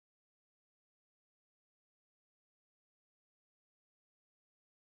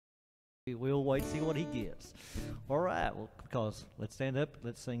We'll wait and see what he gives. All right, well, because let's stand up,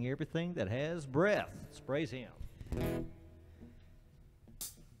 let's sing everything that has breath. Let's praise him.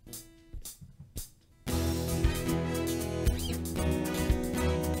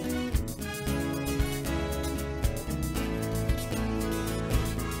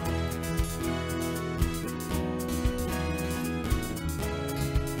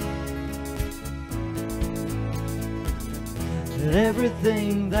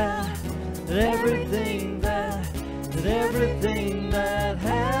 Everything that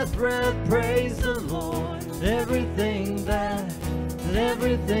has breath, praise the Lord. Everything that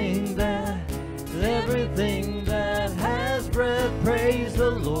has breath, praise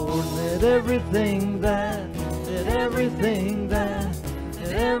the Lord. Let everything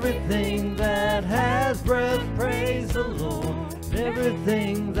that has breath, praise the Lord.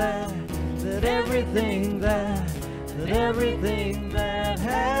 Everything that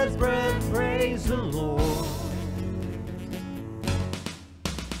has breath, praise the Lord.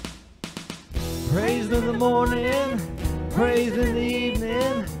 Praise in the morning, praise in the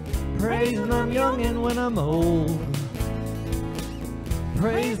evening, praise when I'm young and when I'm old.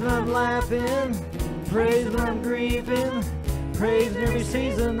 Praise when I'm laughing, praise when I'm grieving, praise in every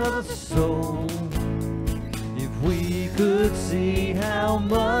season of the soul. If we could see how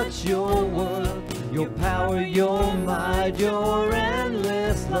much you're worth, your power, your might, your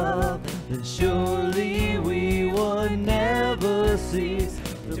endless love, then surely we would never cease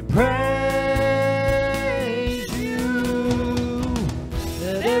to praise you.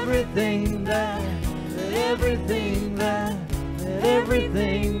 That everything that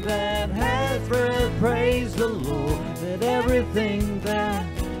has breath, praise the Lord. That everything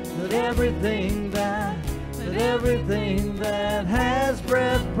that has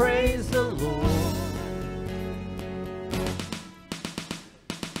breath, praise the Lord.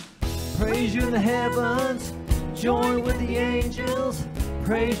 Praise you in the heavens, join with the angels,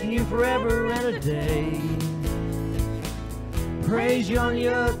 praising you forever and a day. Praise you on the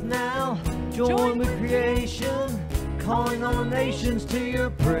earth now, join with creation, calling all the nations to your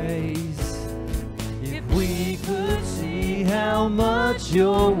praise. If we could see how much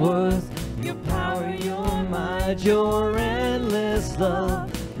you're worth, your power, your might, your endless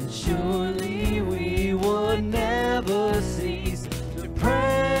love, then surely we would never cease to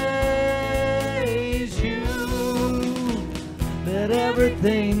praise you. Let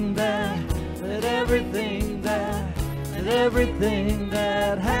everything that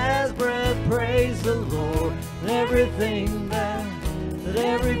has breath, praise the Lord. Let everything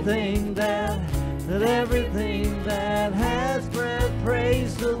that has breath,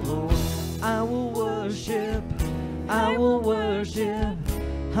 praise the Lord. I will worship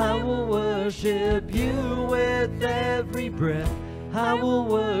you with every breath. I will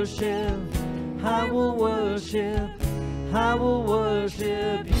worship you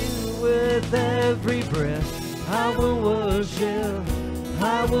with every breath. I will worship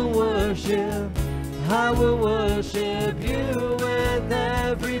you with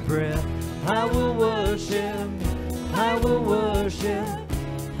every breath.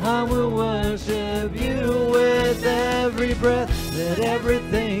 I will worship you with every breath. Let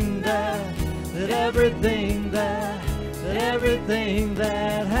everything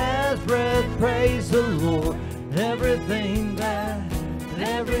that has breath, praise the Lord. Everything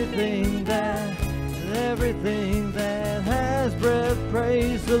that has breath,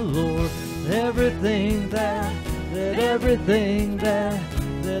 praise the Lord. Everything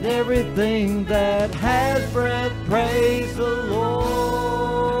that has breath, praise the Lord.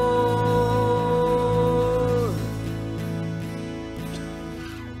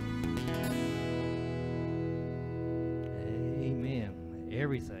 Amen.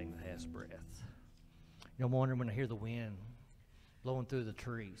 Everything that has breath. You know, I'm wondering when I hear the wind blowing through the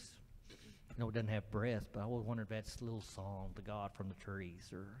trees. You know, it doesn't have breath, but I always wonder if that's a little song to God from the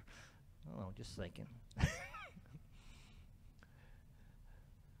trees, or I don't know, just thinking.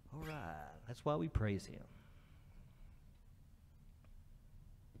 All right, that's why we praise him.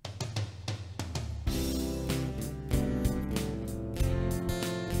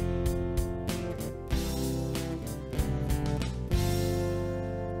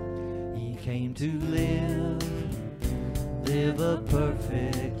 He came to live a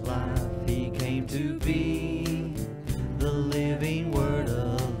perfect life. He came to be the living word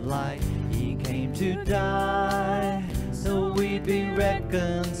of life. He came to die so we'd be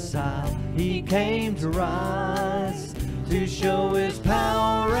reconciled. He came to rise to show his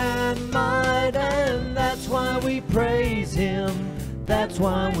power and might, and that's why we praise him. That's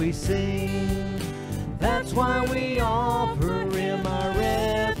why we sing. That's why we offer him our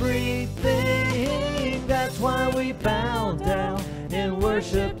everything. we bow down and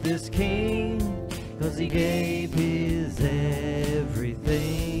worship this King, 'cause He gave His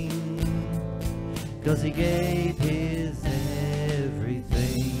everything. 'Cause He gave His everything.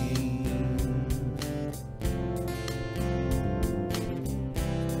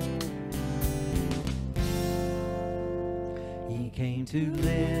 He came to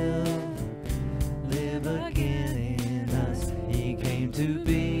live again in us. He came to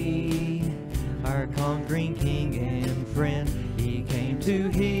be our conquering King and friend. He came to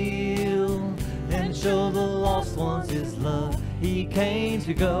heal and show the lost ones His love. He came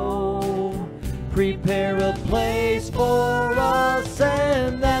to go prepare a place for us,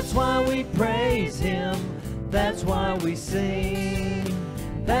 and that's why we praise Him. That's why we sing.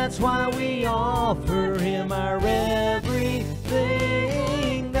 That's why we offer Him our everything.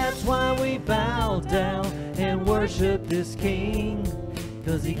 That's why we bow down and worship this King,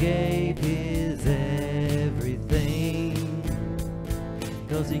 'cause He gave His everything.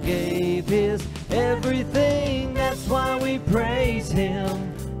 'Cause He gave His everything. That's why we praise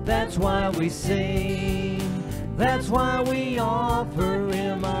Him. That's why we sing. That's why we offer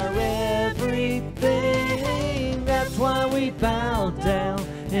Him our everything. That's why we bow down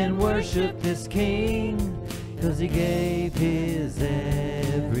and worship this King, 'cause He gave His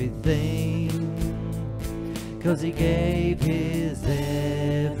everything. 'Cause He gave His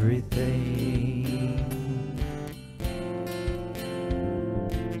everything.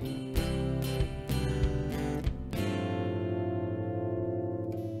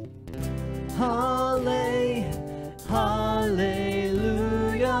 Hallelujah,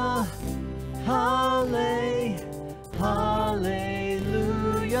 hallelujah, hallelujah,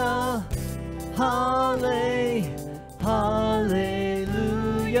 hallelujah,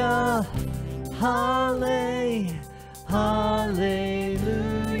 hallelujah, hallelujah,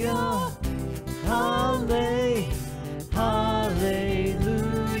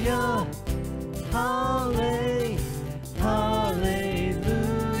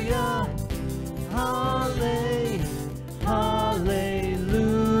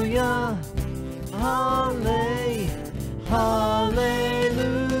 hallelujah,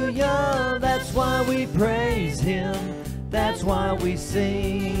 hallelujah. That's why we praise Him. That's why we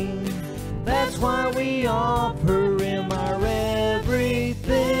sing. That's why we offer Him our everything.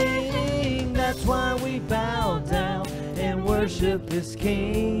 That's why we bow down and worship this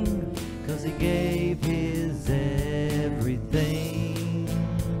King, 'cause He gave His everything.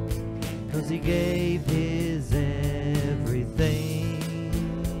 'Cause He gave His everything.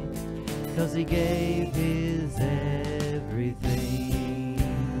 'Cause He gave His everything.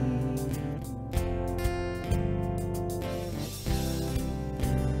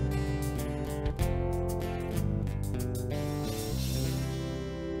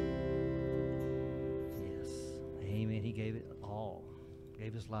 Yes, amen. He gave it all.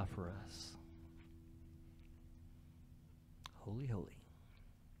 Gave His life for us. Holy, holy.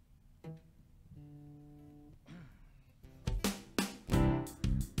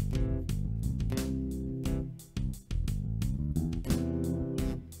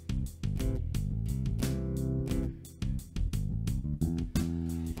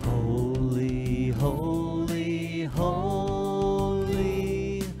 Holy, holy,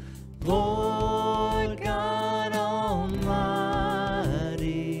 holy, Lord God Almighty,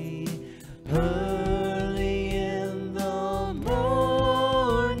 early in the morning.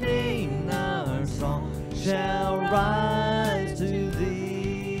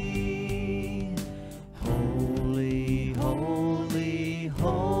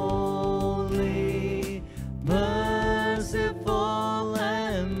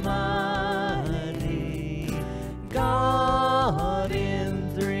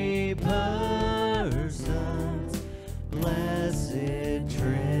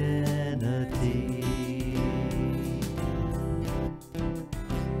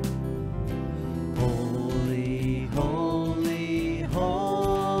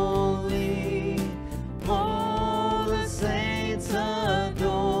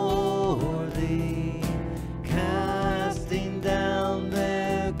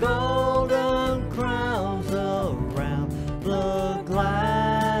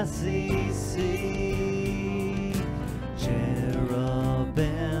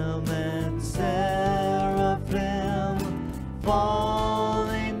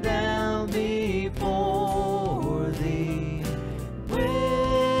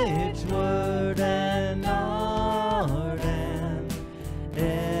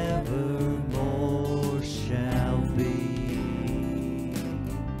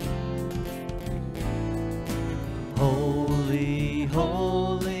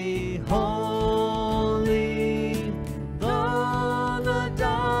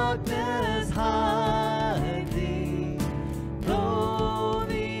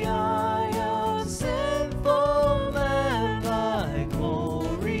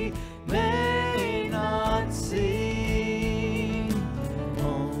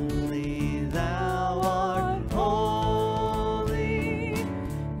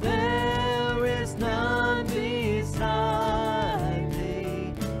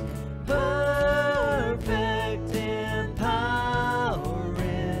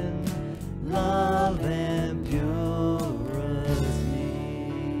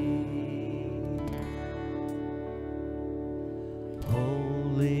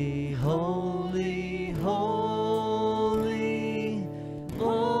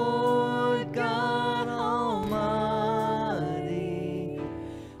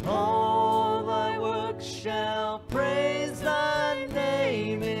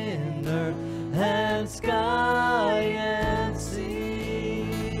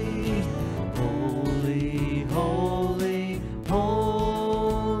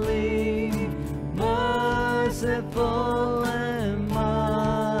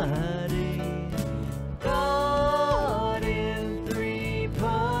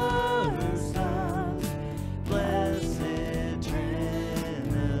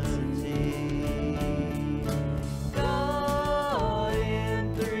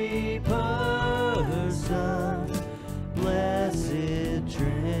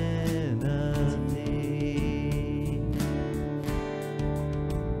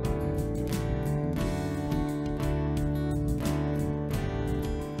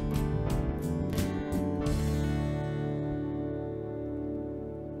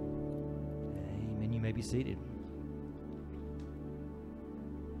 seated.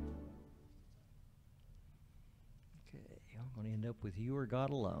 Okay, I'm going to end up with You Are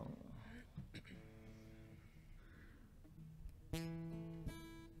God Alone.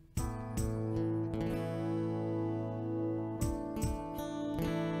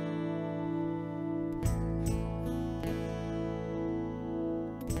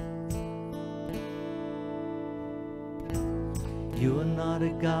 You are not a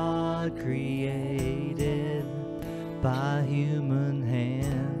God created by human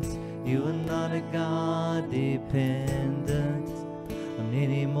hands. You are not a God dependent on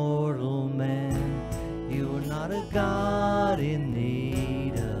any mortal man. You are not a God in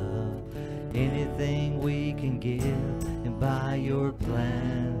need of anything we can give. And by your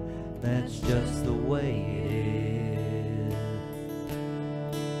plan, that's just the way it is.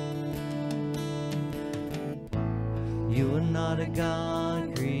 You are not a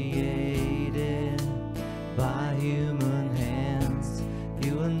God created by human hands.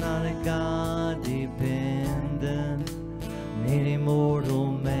 You are not a God dependent on any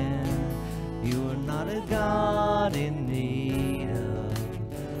mortal man. You are not a God in need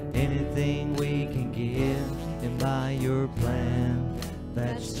of anything we can give. And by your plan,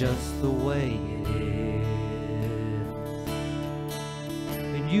 that's just the way it is.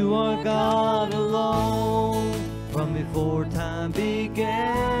 And you are God alone. From before time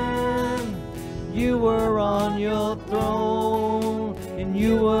began, you were on your throne, and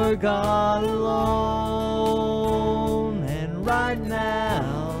you were God alone. And right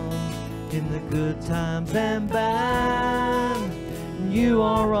now, in the good times and bad, you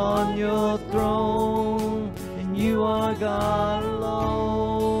are on your throne, and you are God alone.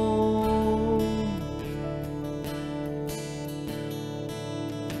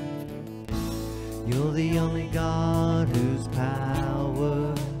 You're the only God whose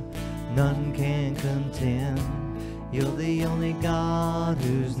power none can contend. You're the only God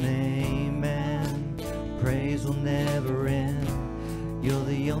whose name and praise will never end. You're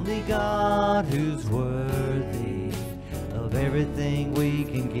the only God who's worthy of everything we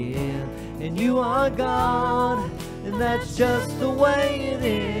can give. And you are God, and that's just the way it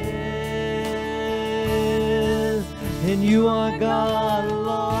is. And you are God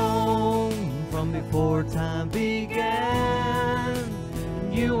alone. From before time began,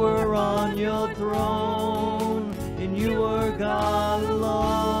 you were on your throne, and you were God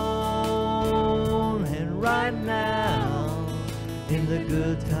alone. And right now, in the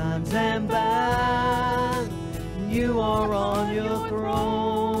good times and bad, you are on your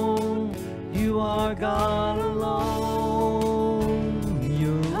throne, you are God alone.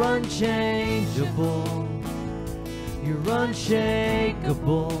 You're unchangeable, you're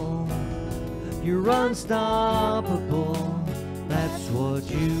unshakable, you're unstoppable, that's what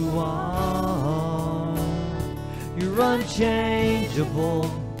you are. You're unchangeable,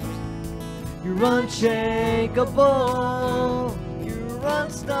 you're unshakable, you're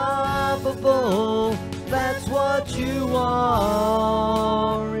unstoppable, that's what you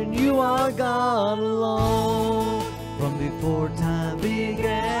are. And you are God alone. From before time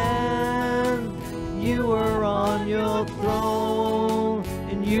began, you were on your throne,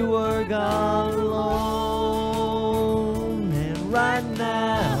 and you were God alone. And right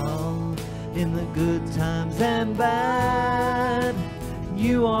now, in the good times and bad,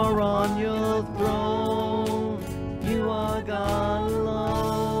 you are on your throne, you are God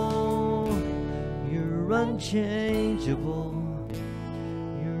alone. You're unchangeable,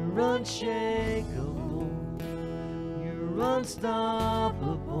 you're unshakable, you're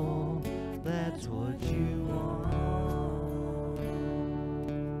unstoppable, that's what you are.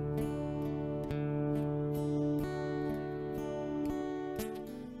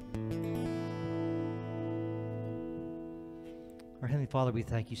 Our Heavenly Father, we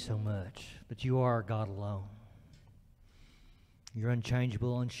thank you so much that you are God alone. You're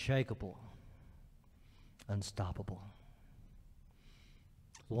unchangeable, unshakable, unstoppable.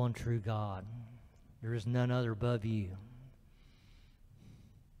 The one true God. There is none other above you.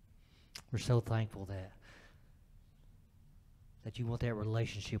 We're so thankful that you want that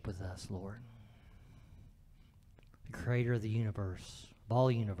relationship with us, Lord. The creator of the universe, of all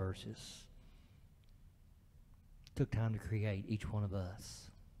universes, took time to create each one of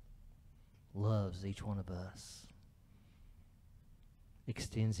us, loves each one of us,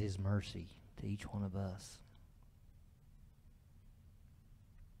 extends his mercy to each one of us,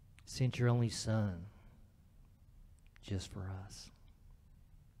 sent your only Son just for us,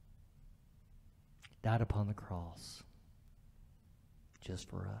 died upon the cross just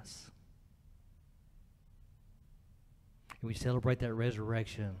for us. And we celebrate that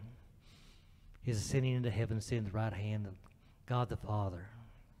resurrection He's ascending into heaven, sitting at the right hand of God the Father,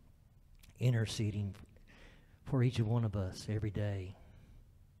 interceding for each one of us every day.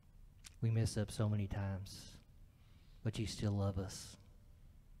 We mess up so many times, but you still love us.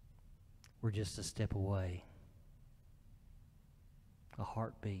 We're just a step away, a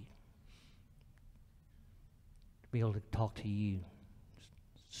heartbeat, to be able to talk to you,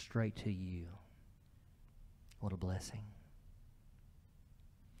 straight to you. What a blessing.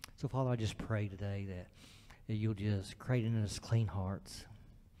 So, Father, I just pray today that you'll just create in us clean hearts.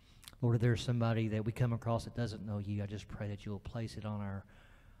 Lord, if there's somebody that we come across that doesn't know you, I just pray that you'll place it on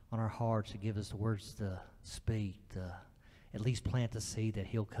our hearts to give us the words to speak, to at least plant the seed that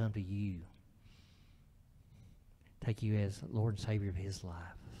he'll come to you. Take you as Lord and Savior of his life.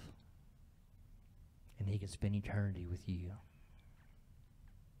 And he can spend eternity with you.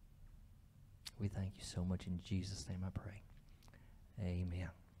 We thank you so much. In Jesus' name I pray. Amen.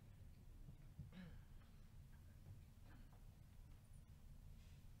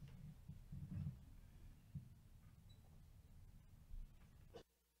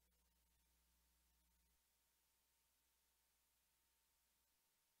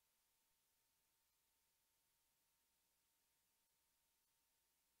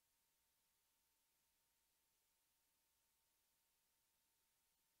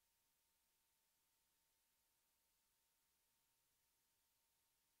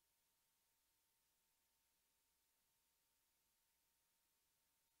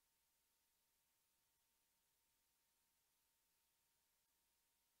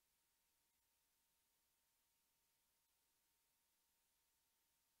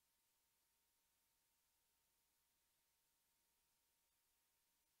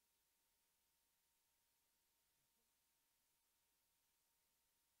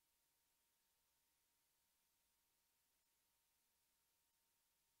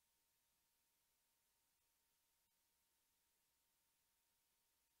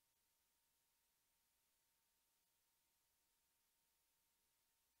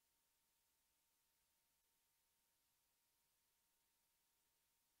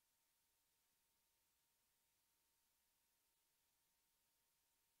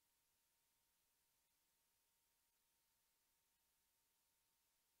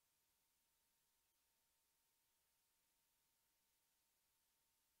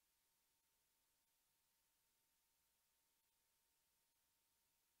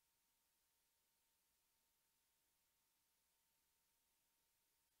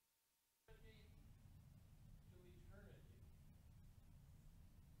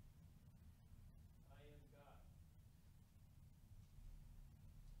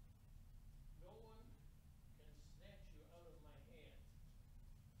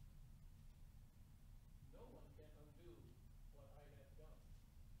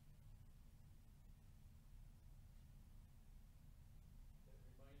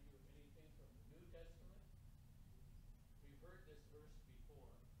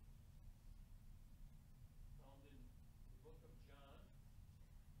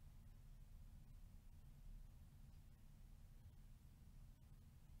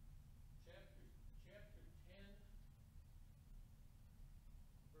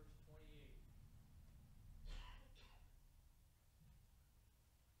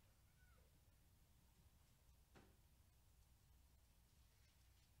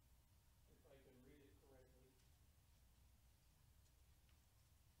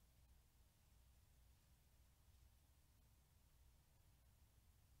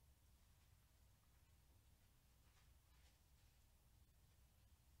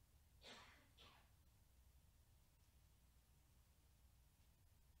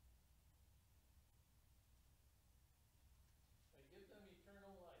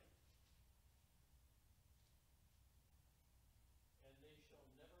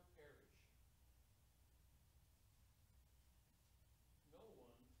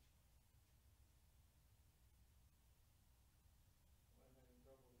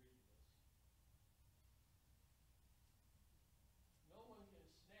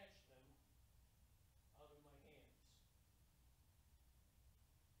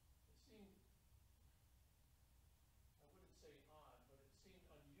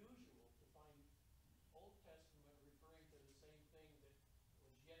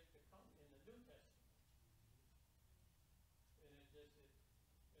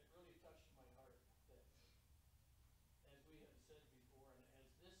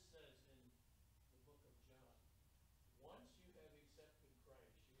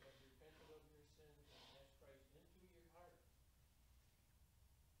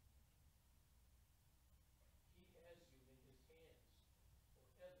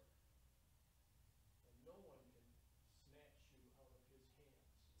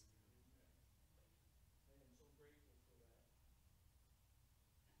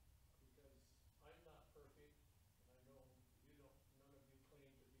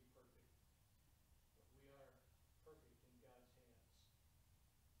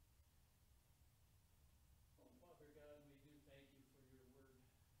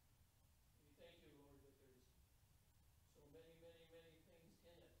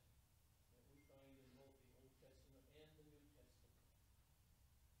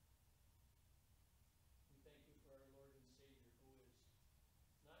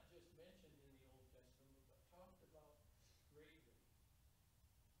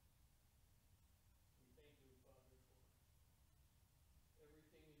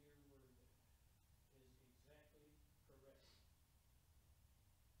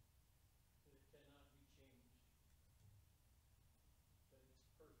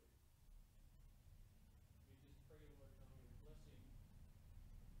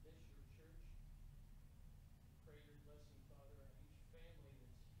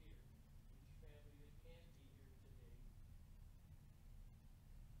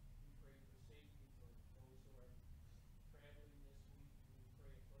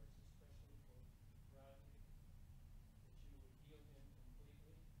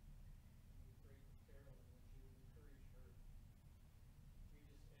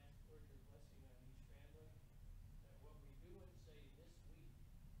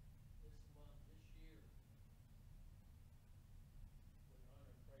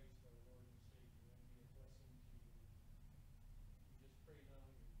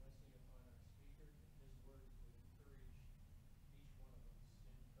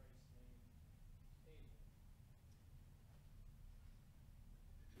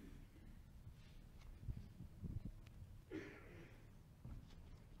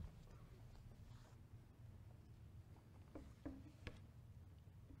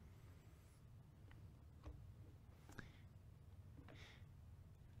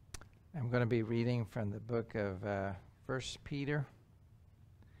 I'm going to be reading from the book of 1 Peter,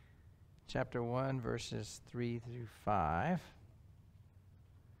 chapter 1, verses 3 through 5.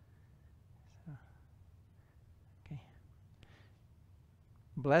 Okay.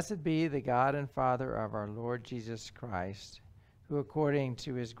 Blessed be the God and Father of our Lord Jesus Christ, who according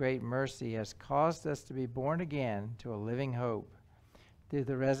to his great mercy has caused us to be born again to a living hope through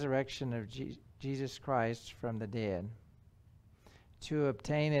the resurrection of Jesus Christ from the dead, to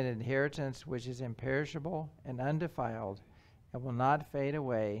obtain an inheritance which is imperishable and undefiled and will not fade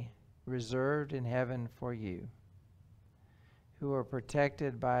away, reserved in heaven for you, who are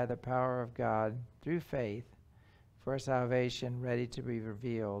protected by the power of God through faith for salvation ready to be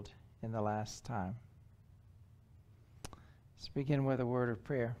revealed in the last time. Let's begin with a word of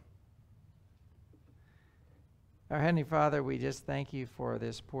prayer. Our Heavenly Father, we just thank you for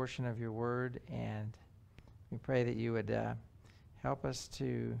this portion of your word, and we pray that you would help us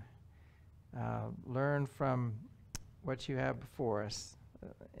to learn from what you have before us.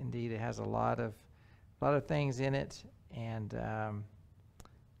 Indeed, it has a lot of things in it, and a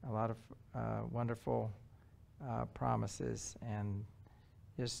lot of wonderful promises. And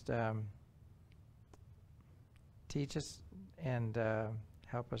just teach us and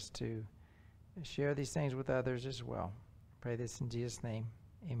help us to share these things with others as well. Pray this in Jesus' name.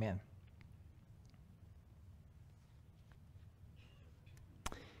 Amen.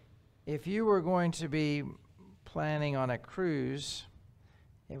 If you were going to be planning on a cruise,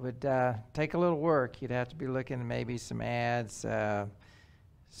 it would take a little work. You'd have to be looking at maybe some ads,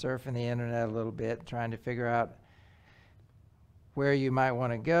 surfing the internet a little bit, trying to figure out where you might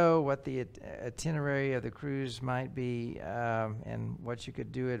want to go, what the itinerary of the cruise might be, and what you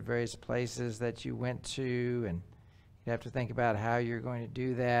could do at various places that you went to. And you'd have to think about how you're going to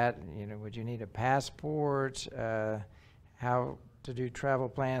do that. You know, would you need a passport? How to do travel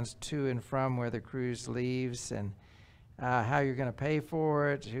plans to and from where the cruise leaves, and how you're going to pay for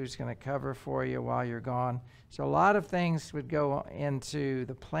it, who's going to cover for you while you're gone. So a lot of things would go into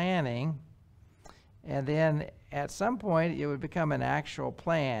the planning, and then at some point it would become an actual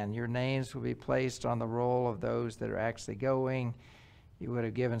plan. Your names would be placed on the roll of those that are actually going. You would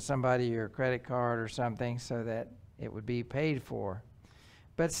have given somebody your credit card or something so that it would be paid for.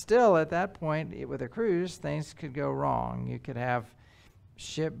 But still, at that point, with a cruise, things could go wrong. You could have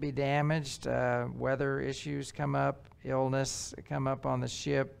ship be damaged, weather issues come up, illness come up on the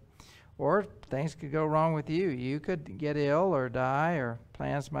ship, or things could go wrong with you. You could get ill or die, or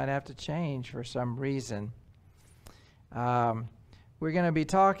plans might have to change for some reason. We're going to be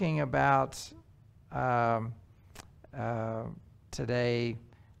talking about today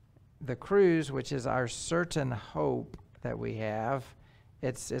the cruise, which is our certain hope that we have.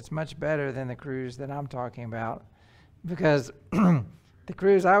 It's much better than the cruise that I'm talking about, because the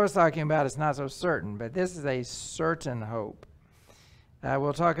cruise I was talking about is not so certain, but this is a certain hope.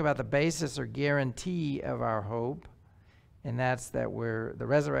 We'll talk about the basis or guarantee of our hope, and that's that we're the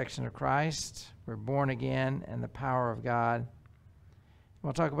resurrection of Christ, we're born again, and the power of God.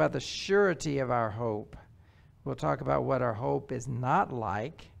 We'll talk about the surety of our hope. We'll talk about what our hope is not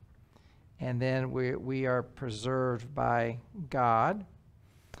like, and then we are preserved by God,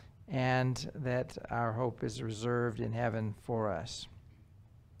 and that our hope is reserved in heaven for us.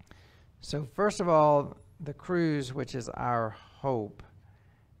 So first of all, the cruise, which is our hope.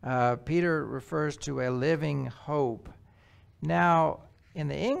 Peter refers to a living hope. Now, in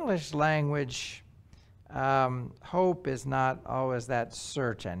the English language, hope is not always that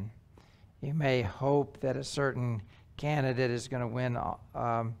certain. You may hope that a certain candidate is going to win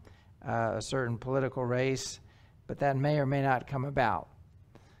a certain political race, but that may or may not come about.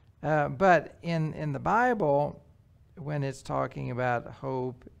 But in the Bible, when it's talking about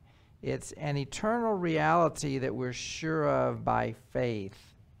hope, it's an eternal reality that we're sure of by faith.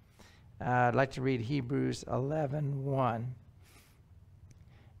 I'd like to read Hebrews 11:1.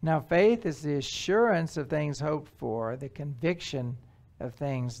 Now faith is the assurance of things hoped for, the conviction of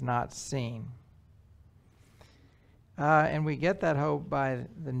things not seen. And we get that hope by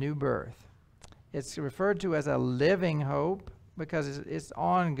the new birth. It's referred to as a living hope because it's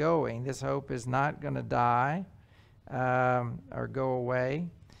ongoing. This hope is not going to die or go away.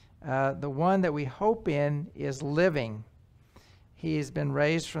 The one that we hope in is living. He has been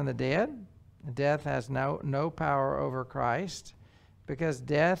raised from the dead. Death has no power over Christ, because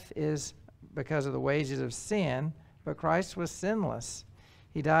death is because of the wages of sin, but Christ was sinless.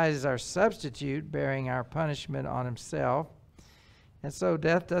 He died as our substitute, bearing our punishment on himself. And so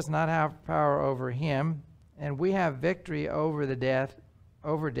death does not have power over him, and we have victory over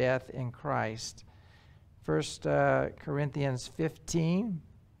death in Christ. 1 Corinthians 15,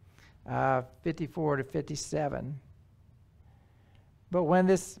 54 to 57. But when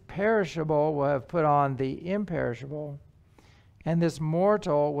this perishable will have put on the imperishable, and this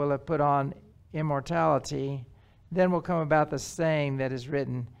mortal will have put on immortality, then will come about the saying that is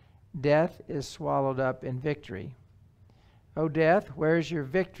written, death is swallowed up in victory. O death, where is your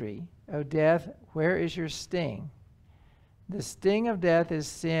victory? O death, where is your sting? The sting of death is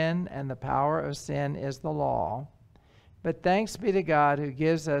sin, and the power of sin is the law. But thanks be to God who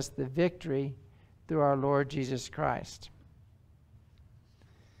gives us the victory through our Lord Jesus Christ.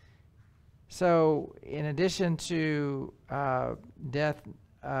 So, in addition to death,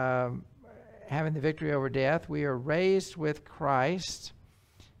 having the victory over death, we are raised with Christ,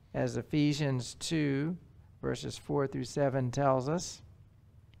 as Ephesians 2, verses 4 through 7 tells us.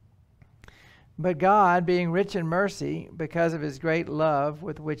 But God, being rich in mercy, because of his great love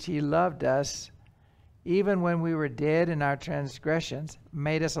with which he loved us, even when we were dead in our transgressions,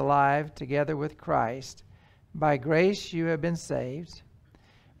 made us alive together with Christ. By grace you have been saved,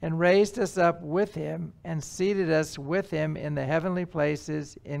 and raised us up with him, and seated us with him in the heavenly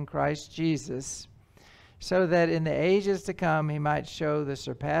places in Christ Jesus, so that in the ages to come he might show the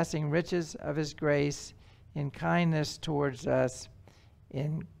surpassing riches of his grace in kindness towards us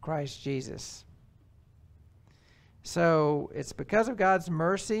in Christ Jesus. So it's because of God's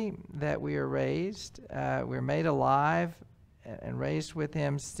mercy that we are raised. We're made alive and raised with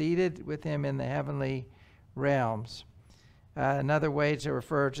him, seated with him in the heavenly realms. Another way to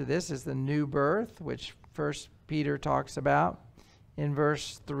refer to this is the new birth, which 1 Peter talks about in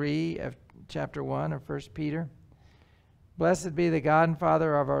verse 3 of chapter 1 of 1 Peter. Blessed be the God and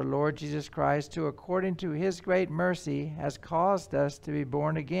Father of our Lord Jesus Christ, who according to his great mercy has caused us to be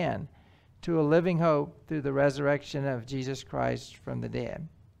born again to a living hope through the resurrection of Jesus Christ from the dead.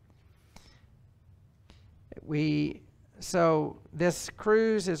 So this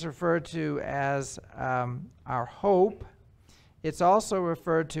cruise is referred to as our hope. It's also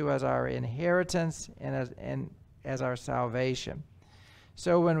referred to as our inheritance and as our salvation.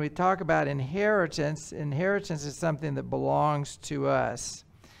 So when we talk about inheritance is something that belongs to us.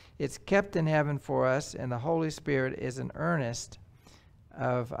 It's kept in heaven for us, and the Holy Spirit is an earnest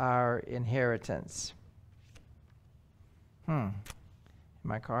of our inheritance.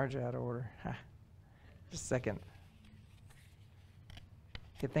 My cards are out of order. Just a second.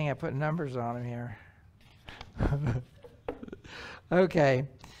 Good thing I put numbers on them here. Okay,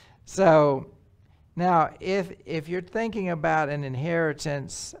 so now if you're thinking about an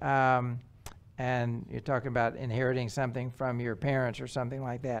inheritance and you're talking about inheriting something from your parents or something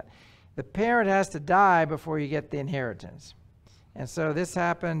like that, the parent has to die before you get the inheritance. And so this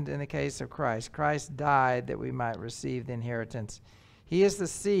happened in the case of Christ. Christ died that we might receive the inheritance. He is the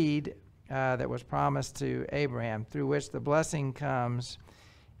seed that was promised to Abraham, through which the blessing comes,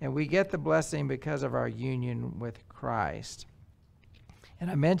 and we get the blessing because of our union with Christ. And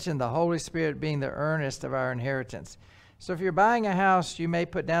I mentioned the Holy Spirit being the earnest of our inheritance. So if you're buying a house, you may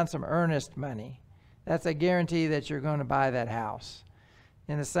put down some earnest money. That's a guarantee that you're going to buy that house.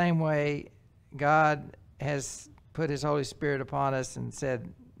 In the same way, God has put his Holy Spirit upon us and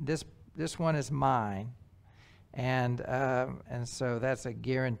said, this one is mine. And so that's a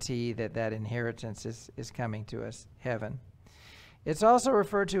guarantee that inheritance is coming to us, heaven. It's also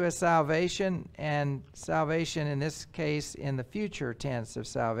referred to as salvation, and salvation in this case in the future tense of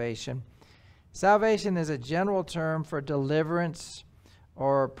salvation. Salvation is a general term for deliverance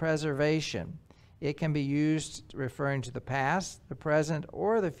or preservation. It can be used referring to the past, the present,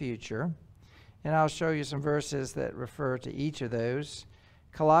 or the future. And I'll show you some verses that refer to each of those.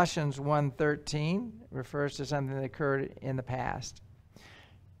 Colossians 1:13 refers to something that occurred in the past.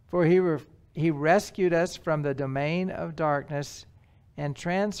 For he rescued us from the domain of darkness and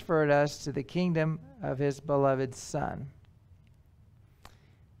transferred us to the kingdom of his beloved Son.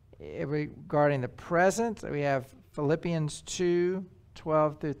 Regarding the present, we have Philippians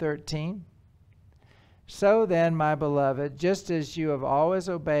 2:12 through 13. So then, my beloved, just as you have always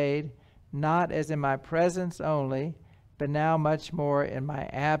obeyed, not as in my presence only, but now much more in my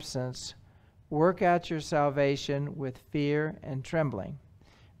absence, work out your salvation with fear and trembling.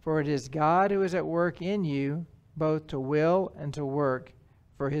 For it is God who is at work in you, both to will and to work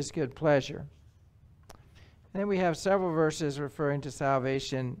for his good pleasure. And then we have several verses referring to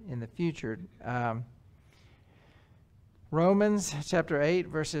salvation in the future. Romans chapter 8,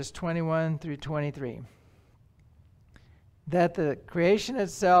 verses 21 through 23. That the creation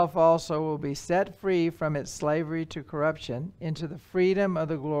itself also will be set free from its slavery to corruption into the freedom of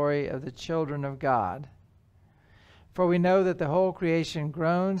the glory of the children of God. For we know that the whole creation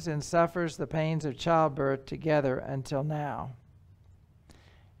groans and suffers the pains of childbirth together until now.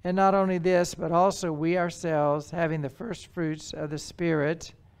 And not only this, but also we ourselves, having the first fruits of the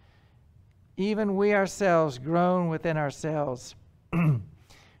Spirit, even we ourselves groan within ourselves,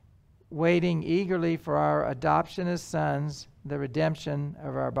 waiting eagerly for our adoption as sons, the redemption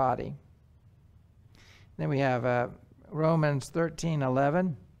of our body. Then we have Romans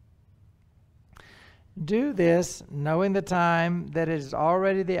 13:11. Do this, knowing the time, that it is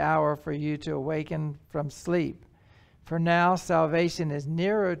already the hour for you to awaken from sleep. For now salvation is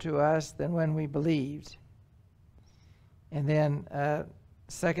nearer to us than when we believed. And then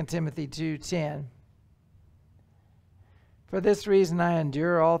 2 Timothy 2:10. For this reason I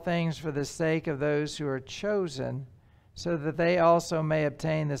endure all things for the sake of those who are chosen, so that they also may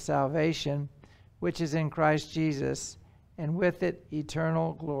obtain the salvation which is in Christ Jesus, and with it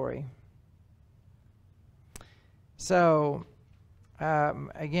eternal glory. So,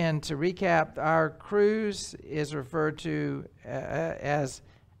 again, to recap, our cruise is referred to as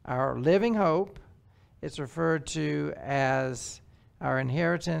our living hope. It's referred to as our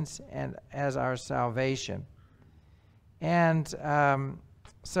inheritance and as our salvation. And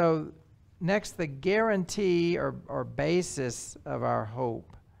so next, the guarantee or basis of our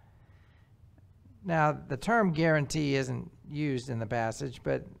hope. Now, the term guarantee isn't used in the passage,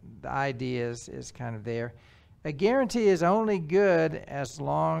 but the idea is kind of there. A guarantee is only good as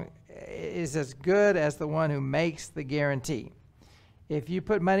good as the one who makes the guarantee. If you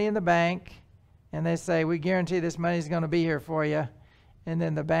put money in the bank and they say, we guarantee this money is going to be here for you, and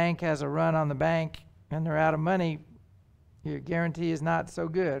then the bank has a run on the bank and they're out of money, your guarantee is not so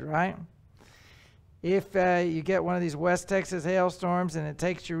good, right? If you get one of these West Texas hailstorms and it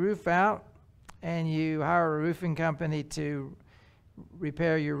takes your roof out and you hire a roofing company to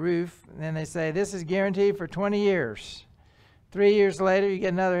repair your roof, and then they say, this is guaranteed for 20 years. 3 years later, you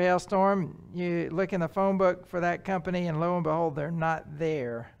get another hailstorm, you look in the phone book for that company, and lo and behold, they're not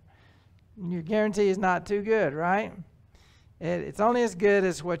there. Your guarantee is not too good, right? It's only as good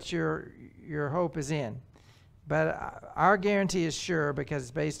as what your hope is in. But our guarantee is sure because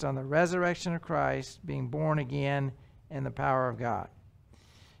it's based on the resurrection of Christ, being born again, and the power of God.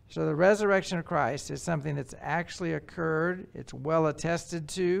 So the resurrection of Christ is something that's actually occurred. It's well attested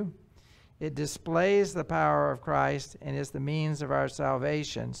to. It displays the power of Christ and is the means of our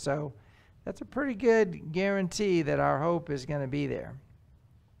salvation. So that's a pretty good guarantee that our hope is going to be there.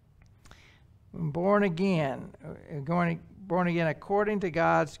 Born again according to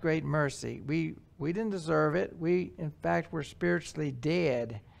God's great mercy. We didn't deserve it. We, in fact, were spiritually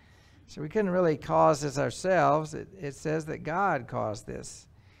dead. So we couldn't really cause this ourselves. It says that God caused this.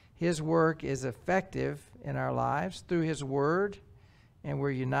 His work is effective in our lives through His Word, and we're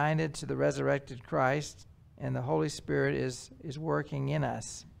united to the resurrected Christ, and the Holy Spirit is working in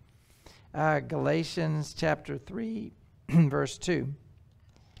us. Galatians chapter 3, verse 2.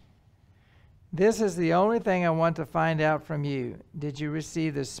 This is the only thing I want to find out from you. Did you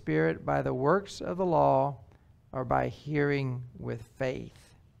receive the Spirit by the works of the law or by hearing with faith?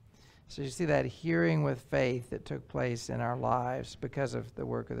 So you see that hearing with faith that took place in our lives because of the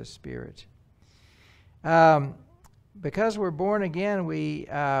work of the Spirit. Because we're born again, we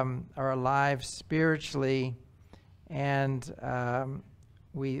are alive spiritually, and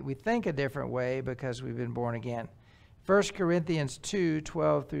we think a different way because we've been born again. 1 Corinthians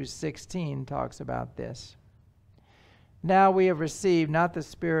 2:12 through 16 talks about this. Now we have received not the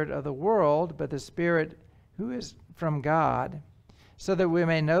spirit of the world, but the Spirit who is from God, so that we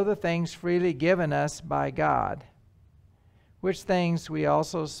may know the things freely given us by God, which things we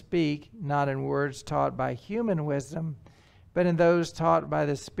also speak, not in words taught by human wisdom, but in those taught by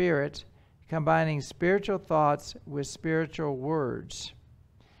the Spirit, combining spiritual thoughts with spiritual words.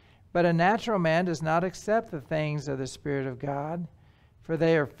 But a natural man does not accept the things of the Spirit of God, for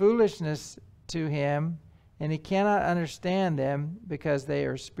they are foolishness to him, and he cannot understand them because they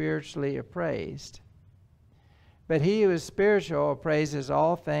are spiritually appraised. But he who is spiritual appraises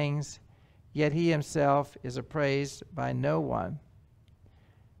all things, yet he himself is appraised by no one.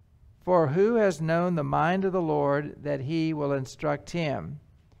 For who has known the mind of the Lord that he will instruct him?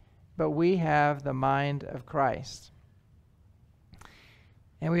 But we have the mind of Christ.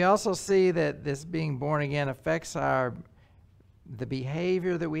 And we also see that this being born again affects the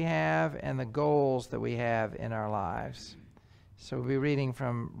behavior that we have and the goals that we have in our lives. So we'll be reading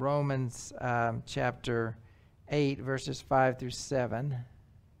from Romans chapter 8, verses 5 through 7.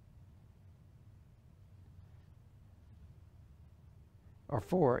 Or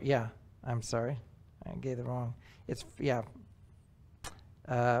 4, yeah. I'm sorry. I gave the wrong. It's,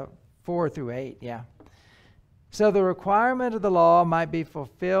 4 through 8, yeah. So that the requirement of the law might be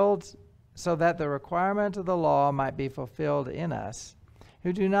fulfilled in us,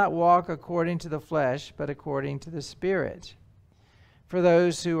 who do not walk according to the flesh, but according to the Spirit. For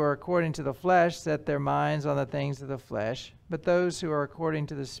those who are according to the flesh set their minds on the things of the flesh, but those who are according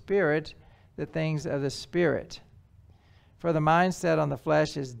to the Spirit, the things of the Spirit. For the mind set on the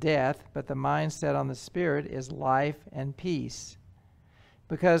flesh is death, but the mind set on the Spirit is life and peace.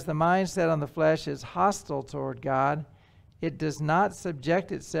 Because the mind set on the flesh is hostile toward God, it does not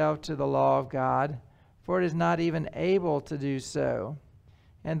subject itself to the law of God, for it is not even able to do so.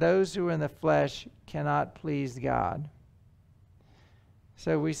 And those who are in the flesh cannot please God.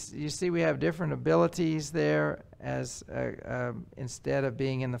 So you see we have different abilities there. As instead of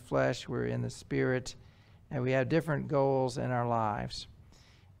being in the flesh, we're in the Spirit, and we have different goals in our lives.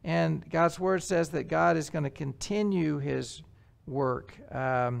 And God's Word says that God is going to continue His work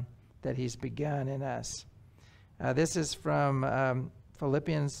that He's begun in us. This is from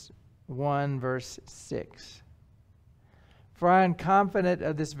Philippians 1, verse 6. For I am confident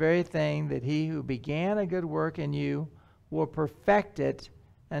of this very thing, that He who began a good work in you will perfect it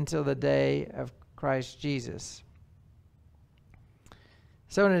until the day of Christ Jesus.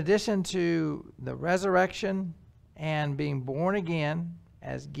 So in addition to the resurrection and being born again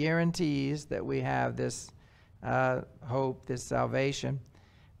as guarantees that we have this hope, this salvation,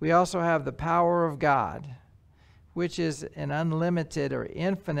 we also have the power of God, which is an unlimited or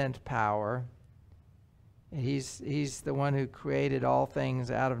infinite power. He's the one who created all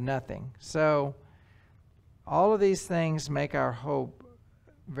things out of nothing. So all of these things make our hope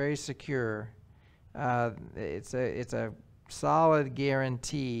very secure. It's a solid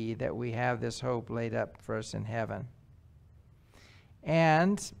guarantee that we have this hope laid up for us in heaven.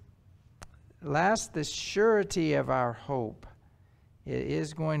 And last, the surety of our hope. It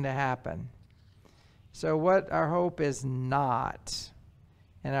is going to happen. So what our hope is not,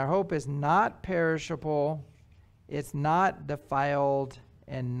 and our hope is not perishable, it's not defiled,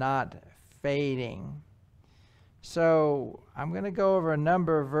 and not fading. So I'm going to go over a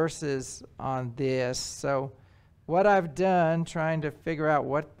number of verses on this. So what I've done, trying to figure out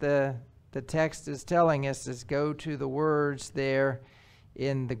what the text is telling us, is go to the words there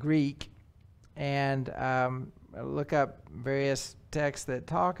in the Greek and look up various texts that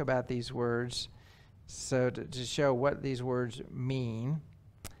talk about these words, so to show what these words mean.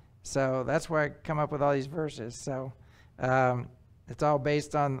 So that's where I come up with all these verses. So it's all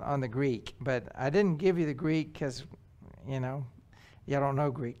based on the Greek. But I didn't give you the Greek because, you don't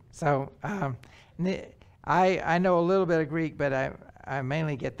know Greek. So I know a little bit of Greek, but I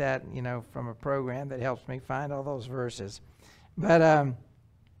mainly get that, from a program that helps me find all those verses. But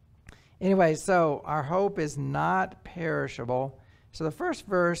anyway, so our hope is not perishable. So the first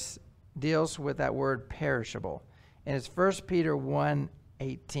verse deals with that word perishable, and it's 1 Peter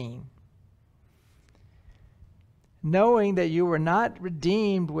 1:18. Knowing that you were not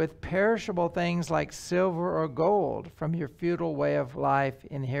redeemed with perishable things like silver or gold from your futile way of life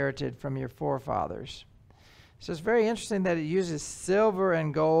inherited from your forefathers. So it's very interesting that it uses silver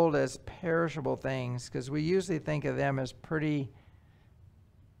and gold as perishable things, because we usually think of them as pretty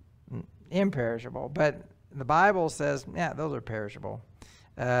imperishable. But the Bible says, yeah, those are perishable.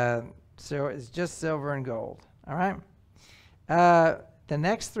 So it's just silver and gold. All right? The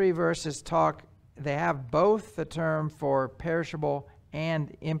next three verses they have both the term for perishable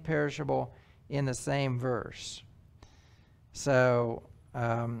and imperishable in the same verse. So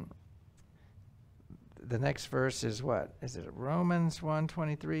the next verse is what? Is it Romans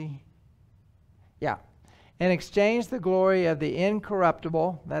 1:23? Yeah. And exchange the glory of the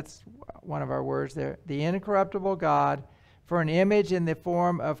incorruptible, that's one of our words there, the incorruptible God, for an image in the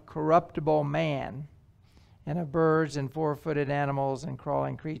form of corruptible man, and of birds and four-footed animals and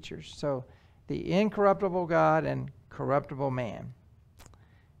crawling creatures. So the incorruptible God and corruptible man.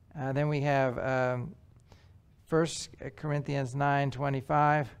 Then we have 1 Corinthians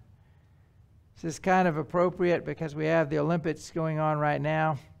 9:25. This is kind of appropriate because we have the Olympics going on right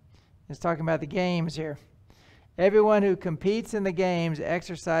now. It's talking about the games here. Everyone who competes in the games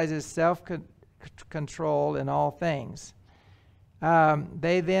exercises self-control in all things.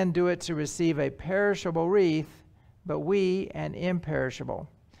 They then do it to receive a perishable wreath, but we an imperishable.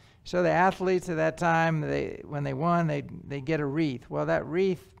 So the athletes at that time, when they won, they get a wreath. Well, that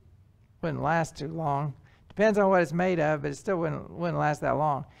wreath wouldn't last too long. Depends on what it's made of, but it still wouldn't last that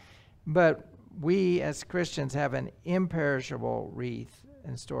long. But we as Christians have an imperishable wreath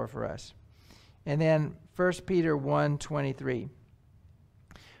in store for us. And then 1 Peter 1:23.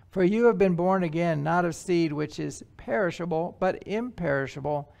 For you have been born again, not of seed which is perishable, but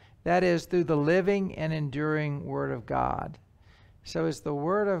imperishable, that is, through the living and enduring Word of God. So it's the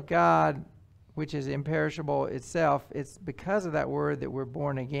Word of God which is imperishable itself, it's because of that word that we're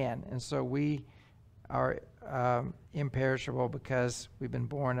born again. And so we are imperishable because we've been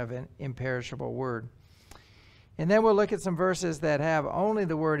born of an imperishable word. And then we'll look at some verses that have only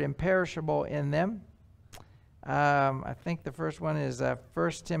the word imperishable in them. I think the first one is 1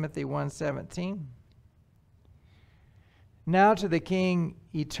 Timothy 1:17. Now to the King,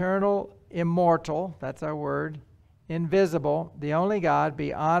 eternal, immortal, that's our word, invisible, the only God,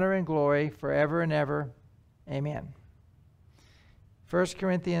 be honor and glory forever and ever. Amen. 1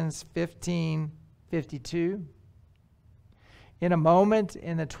 Corinthians 15:52. In a moment,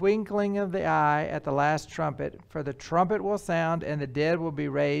 in the twinkling of the eye, at the last trumpet, for the trumpet will sound, and the dead will be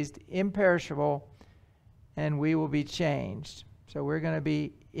raised imperishable, and we will be changed. So we're going to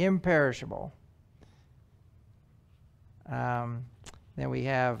be imperishable. Then we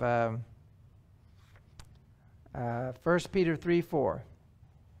have 1 Peter 3:4.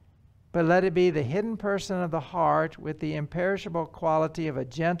 But let it be the hidden person of the heart with the imperishable quality of a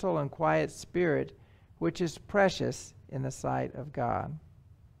gentle and quiet spirit, which is precious in the sight of God.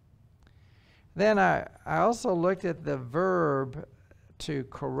 Then I also looked at the verb to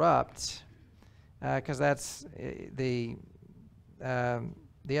corrupt, because that's the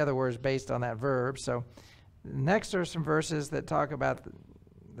other words based on that verb. So next are some verses that talk about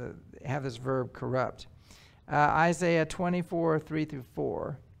have this verb corrupt. Isaiah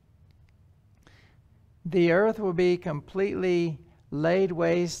 24:3-4. The earth will be completely laid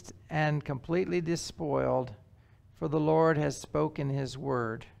waste and completely despoiled, for the Lord has spoken his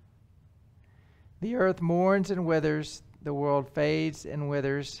word. The earth mourns and withers, the world fades and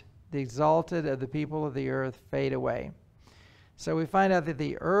withers, the exalted of the people of the earth fade away. So we find out that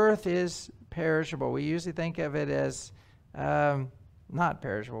the earth is perishable. We usually think of it as not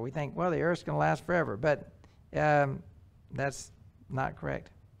perishable. We think, well, the earth's going to last forever, but that's not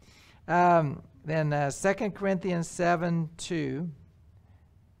correct. Then 2 Corinthians 7:2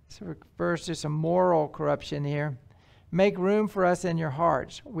 refers to some moral corruption here. Make room for us in your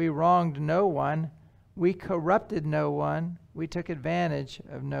hearts. We wronged no one. We corrupted no one. We took advantage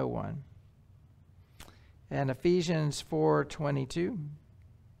of no one. And Ephesians 4:22.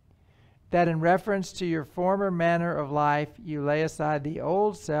 That in reference to your former manner of life, you lay aside the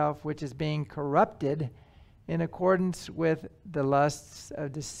old self, which is being corrupted in accordance with the lusts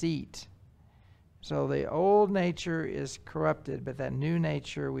of deceit. So the old nature is corrupted, but that new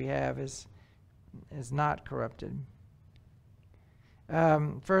nature we have is not corrupted.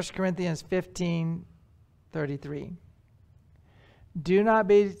 1 Corinthians 15:33. Do not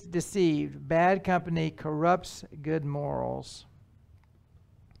be deceived. Bad company corrupts good morals.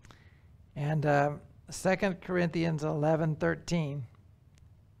 And 2 Corinthians 11:13.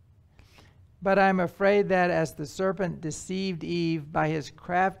 But I'm afraid that as the serpent deceived Eve by his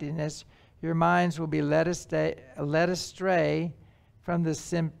craftiness, your minds will be led astray from the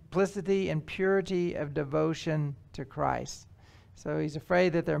simplicity and purity of devotion to Christ. So he's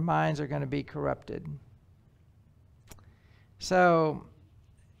afraid that their minds are going to be corrupted. So,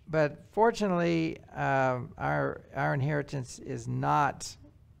 but fortunately, our inheritance is not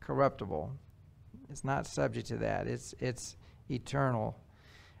corruptible. It's not subject to that. It's eternal.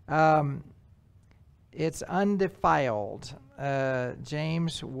 It's undefiled.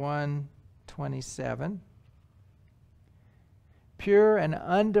 James 1:27. Pure and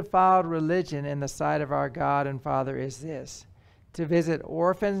undefiled religion in the sight of our God and Father is this: to visit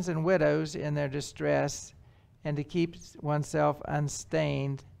orphans and widows in their distress, and to keep oneself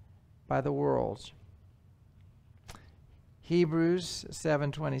unstained by the world. Hebrews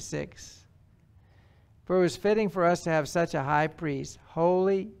 7:26. For it was fitting for us to have such a high priest,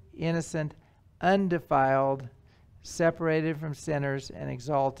 holy, innocent, undefiled, separated from sinners, and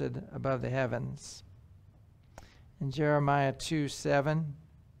exalted above the heavens. In Jeremiah 2:7.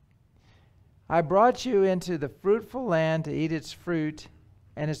 I brought you into the fruitful land to eat its fruit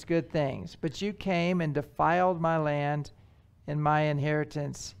and its good things, but you came and defiled my land, and my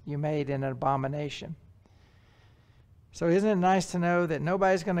inheritance you made an abomination. So isn't it nice to know that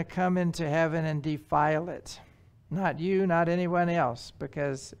nobody's going to come into heaven and defile it? Not you, not anyone else,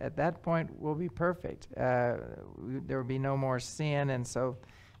 because at that point we'll be perfect. There will be no more sin, and so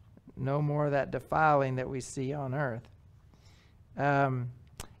no more of that defiling that we see on earth. And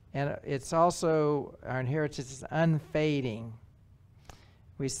it's also, our inheritance is unfading.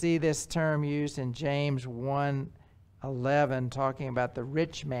 We see this term used in James 1:11, talking about the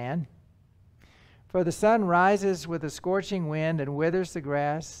rich man. For the sun rises with a scorching wind and withers the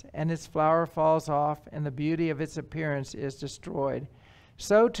grass, and its flower falls off, and the beauty of its appearance is destroyed.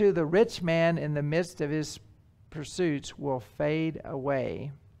 So too the rich man in the midst of his pursuits will fade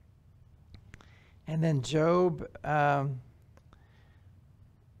away. And then Job, I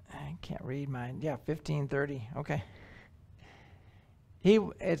can't read mine. Yeah, 15:30. Okay.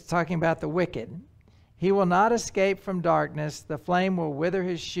 It's talking about the wicked. He will not escape from darkness. The flame will wither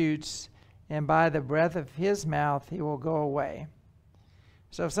his shoots, and by the breath of his mouth he will go away.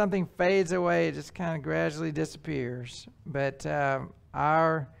 So if something fades away, it just kind of gradually disappears. But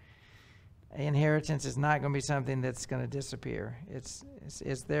our inheritance is not going to be something that's going to disappear. It's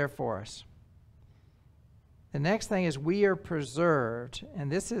there for us. The next thing is we are preserved,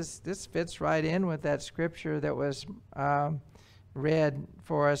 and this fits right in with that scripture that was read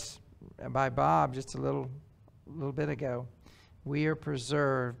for us by Bob just a little bit ago. We are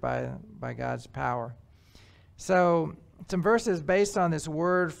preserved by God's power. So some verses based on this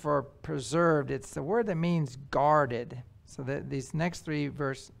word for preserved. It's the word that means guarded. So that these next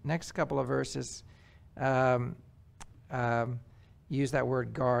couple of verses use that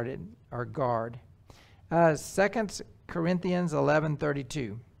word guarded or guard. 2 Corinthians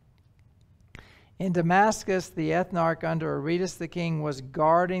 11:32. In Damascus, the ethnarch under Aretas the king was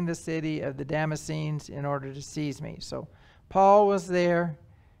guarding the city of the Damascenes in order to seize me. So Paul was there,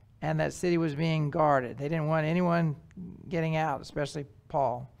 and that city was being guarded. They didn't want anyone getting out, especially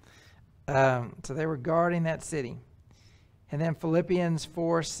Paul. So they were guarding that city. And then Philippians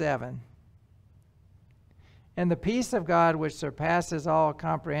 4:7. And the peace of God, which surpasses all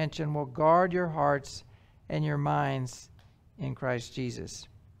comprehension, will guard your hearts and your minds in Christ Jesus.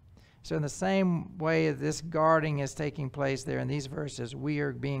 So in the same way as this guarding is taking place there in these verses, we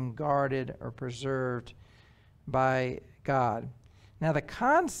are being guarded or preserved by God. Now the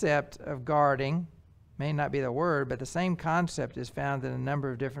concept of guarding may not be the word, but the same concept is found in a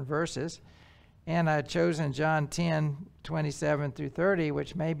number of different verses. And I've chosen John 10:27 through 30,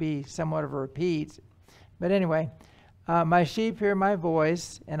 which may be somewhat of a repeat. But anyway, my sheep hear my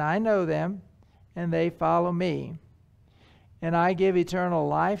voice, and I know them, and they follow me. And I give eternal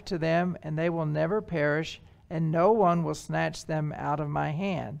life to them, and they will never perish, and no one will snatch them out of my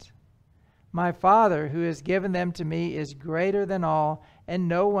hand. My Father, who has given them to me, is greater than all, and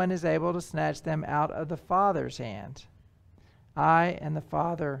no one is able to snatch them out of the Father's hand. I and the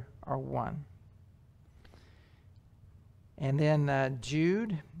Father are one. And then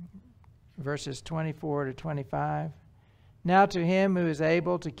Jude, verses 24 to 25. Now to him who is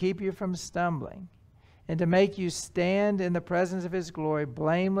able to keep you from stumbling, and to make you stand in the presence of his glory,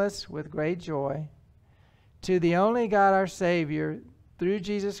 blameless with great joy, to the only God our Savior, through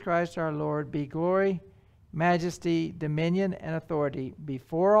Jesus Christ our Lord, be glory, majesty, dominion, and authority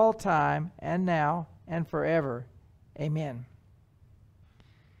before all time, and now, and forever. Amen.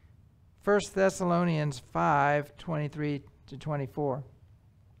 1 Thessalonians 5:23 to 24.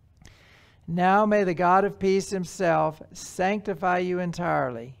 Now may the God of peace himself sanctify you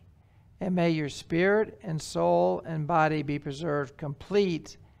entirely, and may your spirit and soul and body be preserved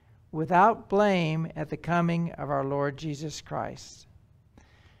complete, without blame, at the coming of our Lord Jesus Christ.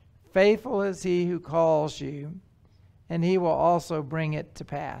 Faithful is he who calls you, and he will also bring it to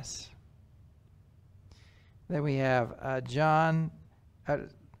pass. Then we have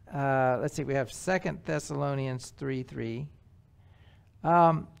we have 2 Thessalonians 3:3.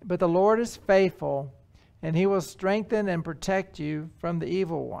 But the Lord is faithful, and he will strengthen and protect you from the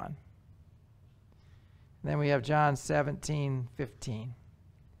evil one. Then we have John 17:15.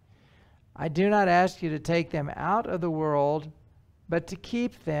 I do not ask you to take them out of the world, but to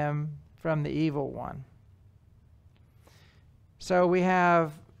keep them from the evil one. So we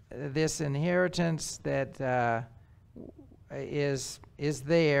have this inheritance that is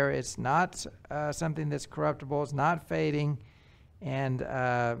there. It's not something that's corruptible. It's not fading, and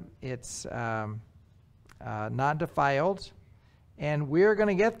it's not defiled. And we're going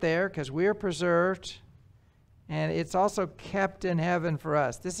to get there because we're preserved. And it's also kept in heaven for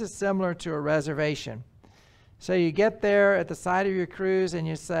us. This is similar to a reservation. So you get there at the side of your cruise and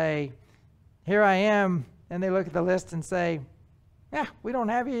you say, here I am. And they look at the list and say, yeah, we don't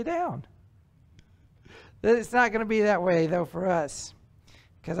have you down. It's not going to be that way, though, for us,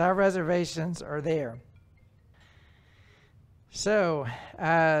 because our reservations are there. So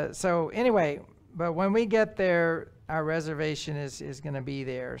anyway, but when we get there, our reservation is going to be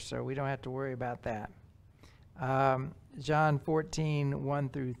there, so we don't have to worry about that. John 14:1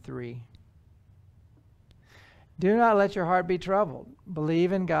 through 3. Do not let your heart be troubled.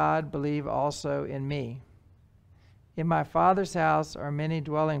 Believe in God, believe also in me. In my Father's house are many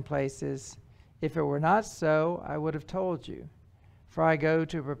dwelling places. If it were not so, I would have told you, for I go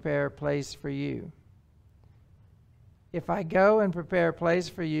to prepare a place for you. If I go and prepare a place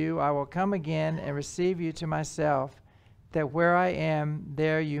for you, I will come again and receive you to myself, that where I am,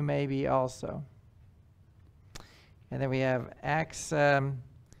 there you may be also. And then we have Acts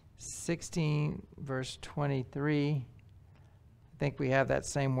 16, verse 23. I think we have that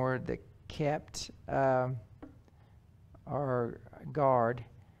same word, that kept or guard.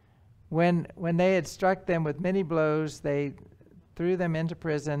 When they had struck them with many blows, they threw them into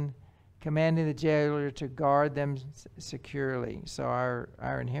prison, commanding the jailer to guard them securely. So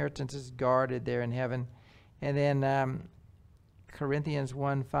our inheritance is guarded there in heaven. And then Colossians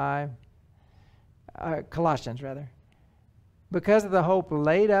 1:5. Because of the hope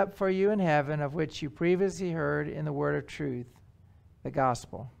laid up for you in heaven, of which you previously heard in the word of truth, the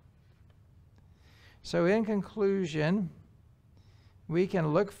gospel. So in conclusion, we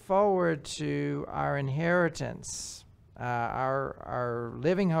can look forward to our inheritance, our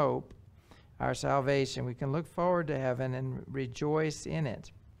living hope, our salvation. We can look forward to heaven and rejoice in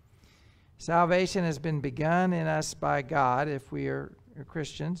it. Salvation has been begun in us by God if we are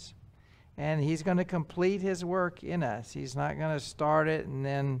Christians, and He's going to complete His work in us. He's not going to start it and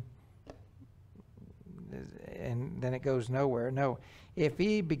then it goes nowhere. No, if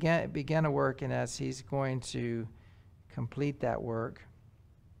He began a work in us, He's going to complete that work.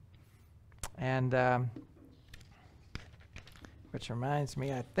 And which reminds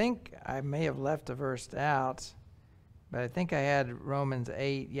me, I think I may have left a verse out, but I think I had Romans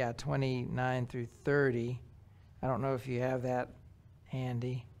 8, 29 through 30. I don't know if you have that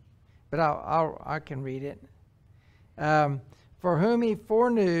handy, but I can read it. For whom He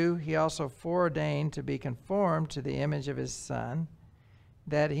foreknew, He also foreordained to be conformed to the image of His Son,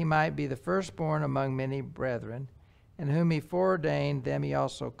 that He might be the firstborn among many brethren. And whom He foreordained, them He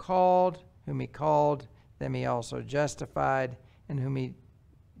also called. Whom He called, them He also justified. And whom He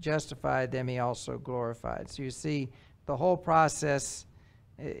justified, them He also glorified. So you see, the whole process,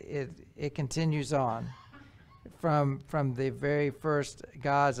 it continues on. From the very first,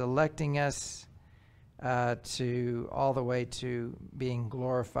 God's electing us to all the way to being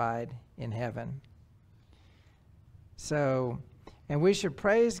glorified in heaven. So, and we should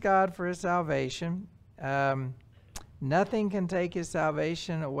praise God for His salvation. Nothing can take His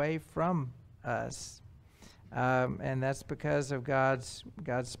salvation away from us. And that's because of God's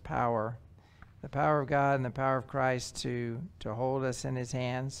power. The power of God and the power of Christ to hold us in His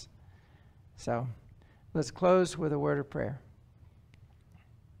hands. So let's close with a word of prayer.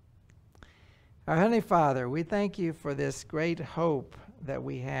 Our Heavenly Father, we thank You for this great hope that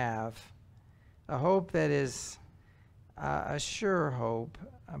we have. A hope that is a sure hope,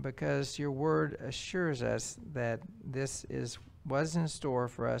 because Your word assures us that this was in store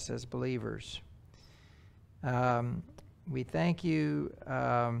for us as believers. We thank You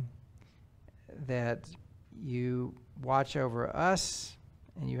that You watch over us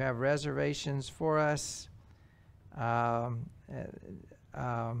and You have reservations for us.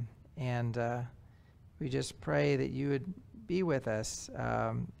 We just pray that You would be with us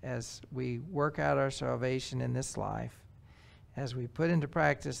as we work out our salvation in this life, as we put into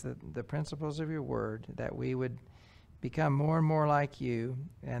practice the principles of Your word, that we would become more and more like You,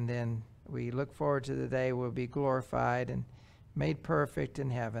 and then we look forward to the day we'll be glorified and made perfect in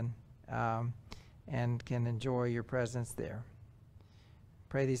heaven, and can enjoy Your presence there.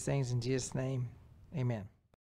 Pray these things in Jesus' name. Amen.